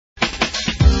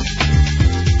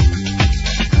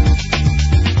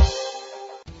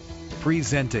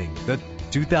Presenting the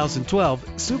 2012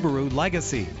 Subaru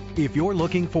Legacy. If you're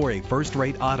looking for a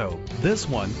first-rate auto, this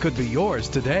one could be yours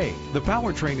today. The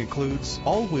powertrain includes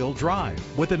all-wheel drive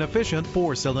with an efficient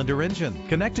 4-cylinder engine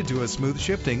connected to a smooth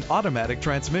shifting automatic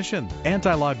transmission.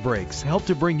 Anti-lock brakes help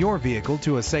to bring your vehicle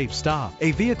to a safe stop.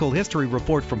 A vehicle history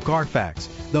report from Carfax,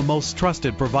 the most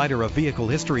trusted provider of vehicle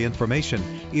history information,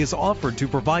 is offered to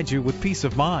provide you with peace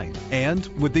of mind. And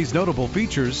with these notable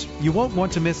features, you won't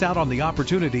want to miss out on the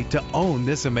opportunity to own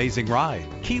this amazing ride.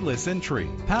 Keyless entry,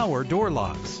 power door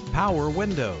locks, power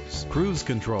windows, cruise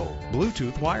control,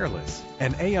 Bluetooth wireless,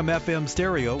 an AM/FM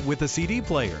stereo with a CD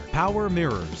player, power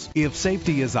mirrors. If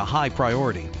safety is a high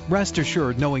priority, rest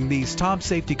assured knowing these top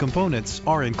safety components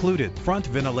are included: front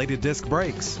ventilated disc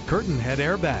brakes, curtain head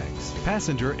airbags,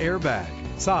 passenger airbag,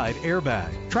 side airbag,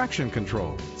 traction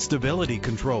control, stability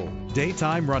control,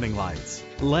 daytime running lights.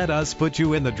 Let us put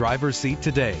you in the driver's seat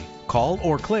today. Call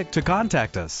or click to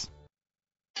contact us.